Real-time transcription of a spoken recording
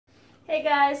Hey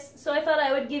guys, so I thought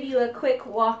I would give you a quick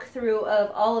walkthrough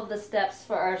of all of the steps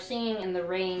for our Singing in the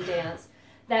Rain dance.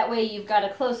 That way you've got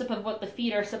a close-up of what the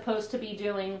feet are supposed to be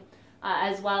doing,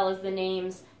 as well as the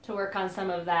names to work on some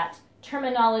of that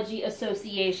terminology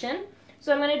association.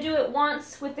 So I'm going to do it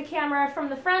once with the camera from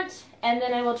the front, and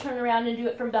then I will turn around and do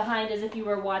it from behind as if you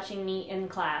were watching me in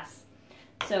class.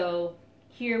 So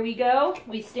here we go.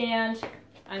 We stand.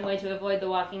 I'm going to avoid the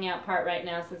walking out part right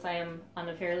now since I am on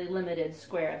a fairly limited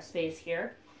square of space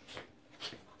here.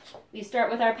 We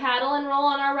start with our paddle and roll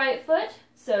on our right foot.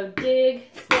 So dig,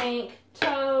 spank,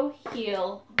 toe,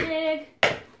 heel, dig,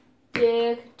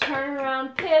 dig, turn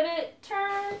around, pivot,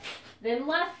 turn, then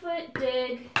left foot,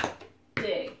 dig,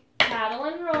 dig. Paddle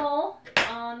and roll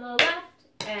on the left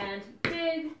and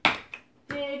dig,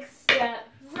 dig, step,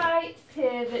 right,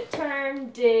 pivot, turn,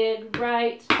 dig,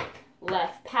 right,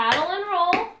 left, paddle and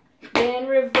roll, then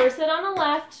reverse it on the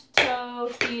left,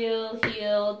 toe, heel,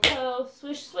 heel, toe,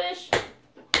 swish, swish,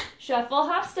 shuffle,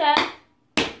 hop, step,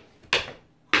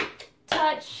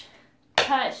 touch,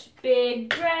 touch, big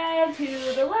drag to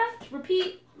the left,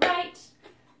 repeat, right,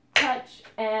 touch,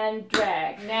 and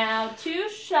drag. Now two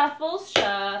shuffles,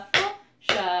 shuffle,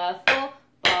 shuffle,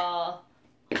 ball,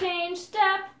 change,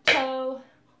 step, toe,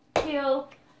 heel,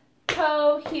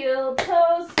 toe,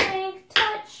 spank,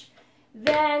 touch,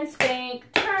 then spank,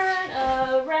 turn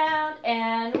around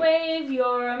and wave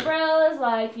your umbrellas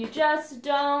like you just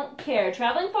don't care.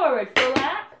 Traveling forward, full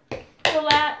lap,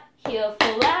 heel,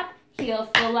 full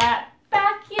lap,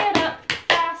 back it up,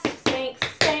 fast, spank,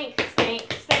 spank,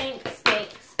 spank, spank, spank,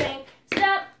 spank,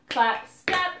 step, clap,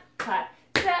 step,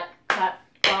 clap,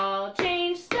 ball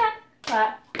change, step,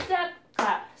 clap,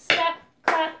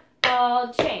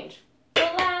 ball change.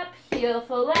 Full lap, heel,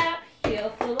 full lap, heel,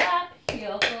 full lap,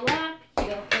 heel, full lap,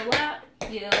 heel, full lap,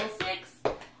 heel, 6,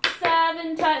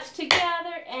 7, touch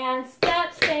together and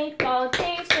step, spank, ball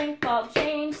change, spank, ball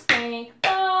change, spank,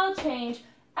 ball change,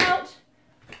 out,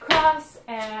 cross,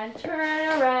 and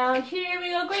turn around. Here we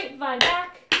go, grapevine,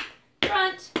 back,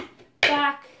 front,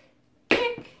 back,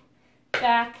 kick,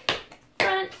 back,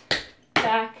 front,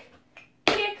 back,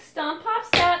 kick, stomp, hop,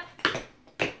 step,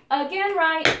 again,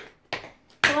 right,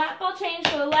 full lap, ball change,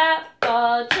 full lap,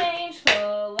 ball change,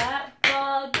 full lap,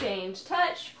 ball change,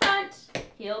 touch, front,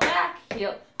 heel, back,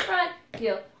 heel, front,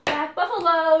 heel, back,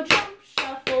 buffalo, jump,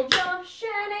 shuffle, jump,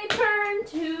 chaîné, turn,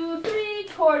 2,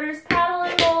 3/4, paddle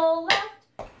and roll, left,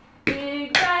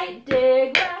 dig right,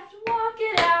 dig left, walk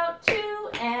it out, 2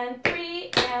 and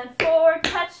 3 and 4,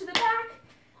 touch to the back,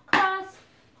 cross,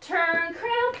 turn,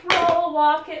 cramp, roll,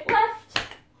 walk it left,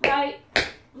 right,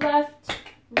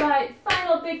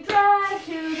 final big drag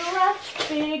to the left,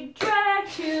 big drag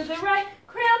to the right,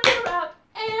 cramp her up,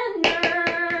 and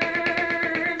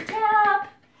nerve tap,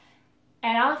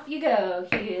 and off you go,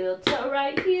 heel, toe,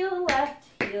 right, heel, left,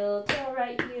 heel, toe,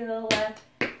 right, heel, left,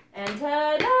 and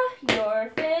ta-da,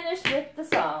 you're finished with the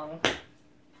song.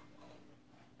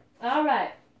 All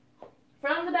right,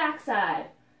 from the back side,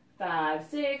 5,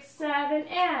 6, 7,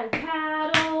 and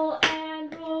paddle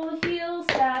and roll, heel,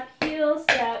 step,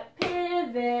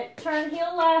 pivot, turn,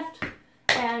 heel, left,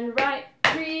 and right,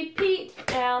 repeat,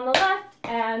 down the left,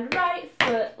 and right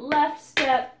foot, left,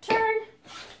 step, turn,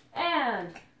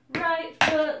 and right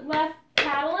foot, left,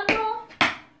 paddle and roll,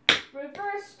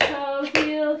 reverse, toe,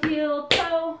 heel, heel,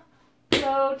 toe,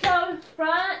 toe, toe,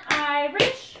 front,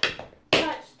 Irish,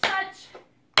 touch, touch,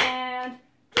 and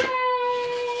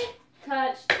drag,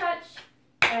 touch, touch,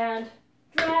 and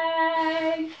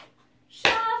drag,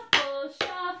 shuffle,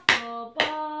 shuffle,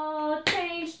 ball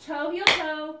change, toe, heel,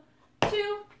 toe,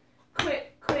 2,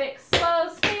 quick, quick, slow,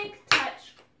 spank,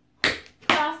 touch,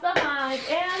 cross behind,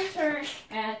 and turn,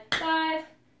 and 5,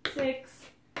 6,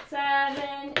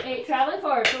 7, 8, traveling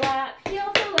forward, full lap,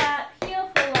 heel, full lap, heel,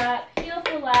 full lap, heel,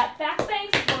 full lap, back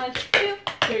spanks, 1, 2,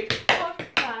 3, 4,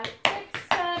 5, 6,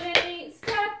 7, 8,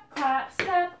 step, clap,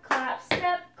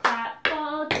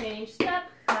 ball change, step,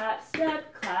 clap,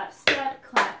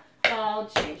 ball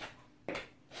change.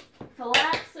 Full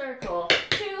lap, circle,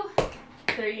 2,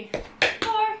 3,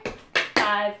 4,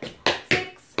 5,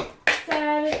 6,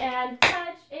 7, and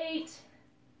touch, 8,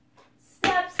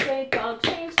 step, spank, ball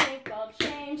change, spank, ball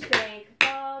change, spank,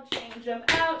 ball change, jump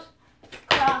out,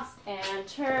 cross, and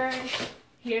turn.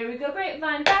 Here we go,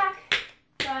 grapevine, back,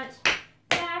 front,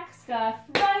 back, scuff,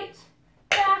 right,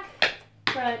 back,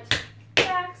 front,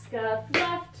 back, scuff,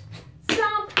 left,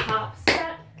 stomp, hop,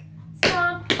 step,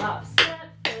 full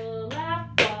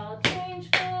lap, ball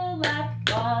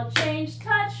change,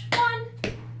 touch, 1,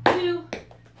 2,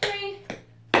 3,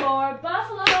 4,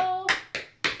 buffalo,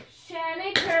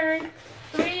 chaîné, turn,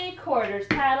 3/4,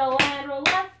 paddle and roll,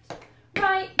 left,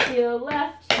 right, heel,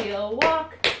 left, heel,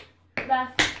 walk,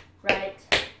 left, right,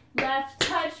 left,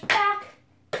 touch, back,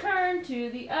 turn to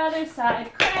the other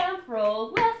side, cramp,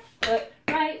 roll, left foot,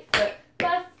 right foot,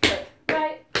 left foot,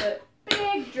 right foot,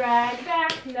 big drag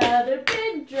back, another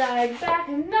big drag back,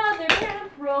 another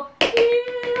cramp, roll,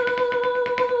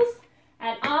 heels,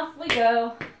 and off we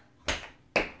go.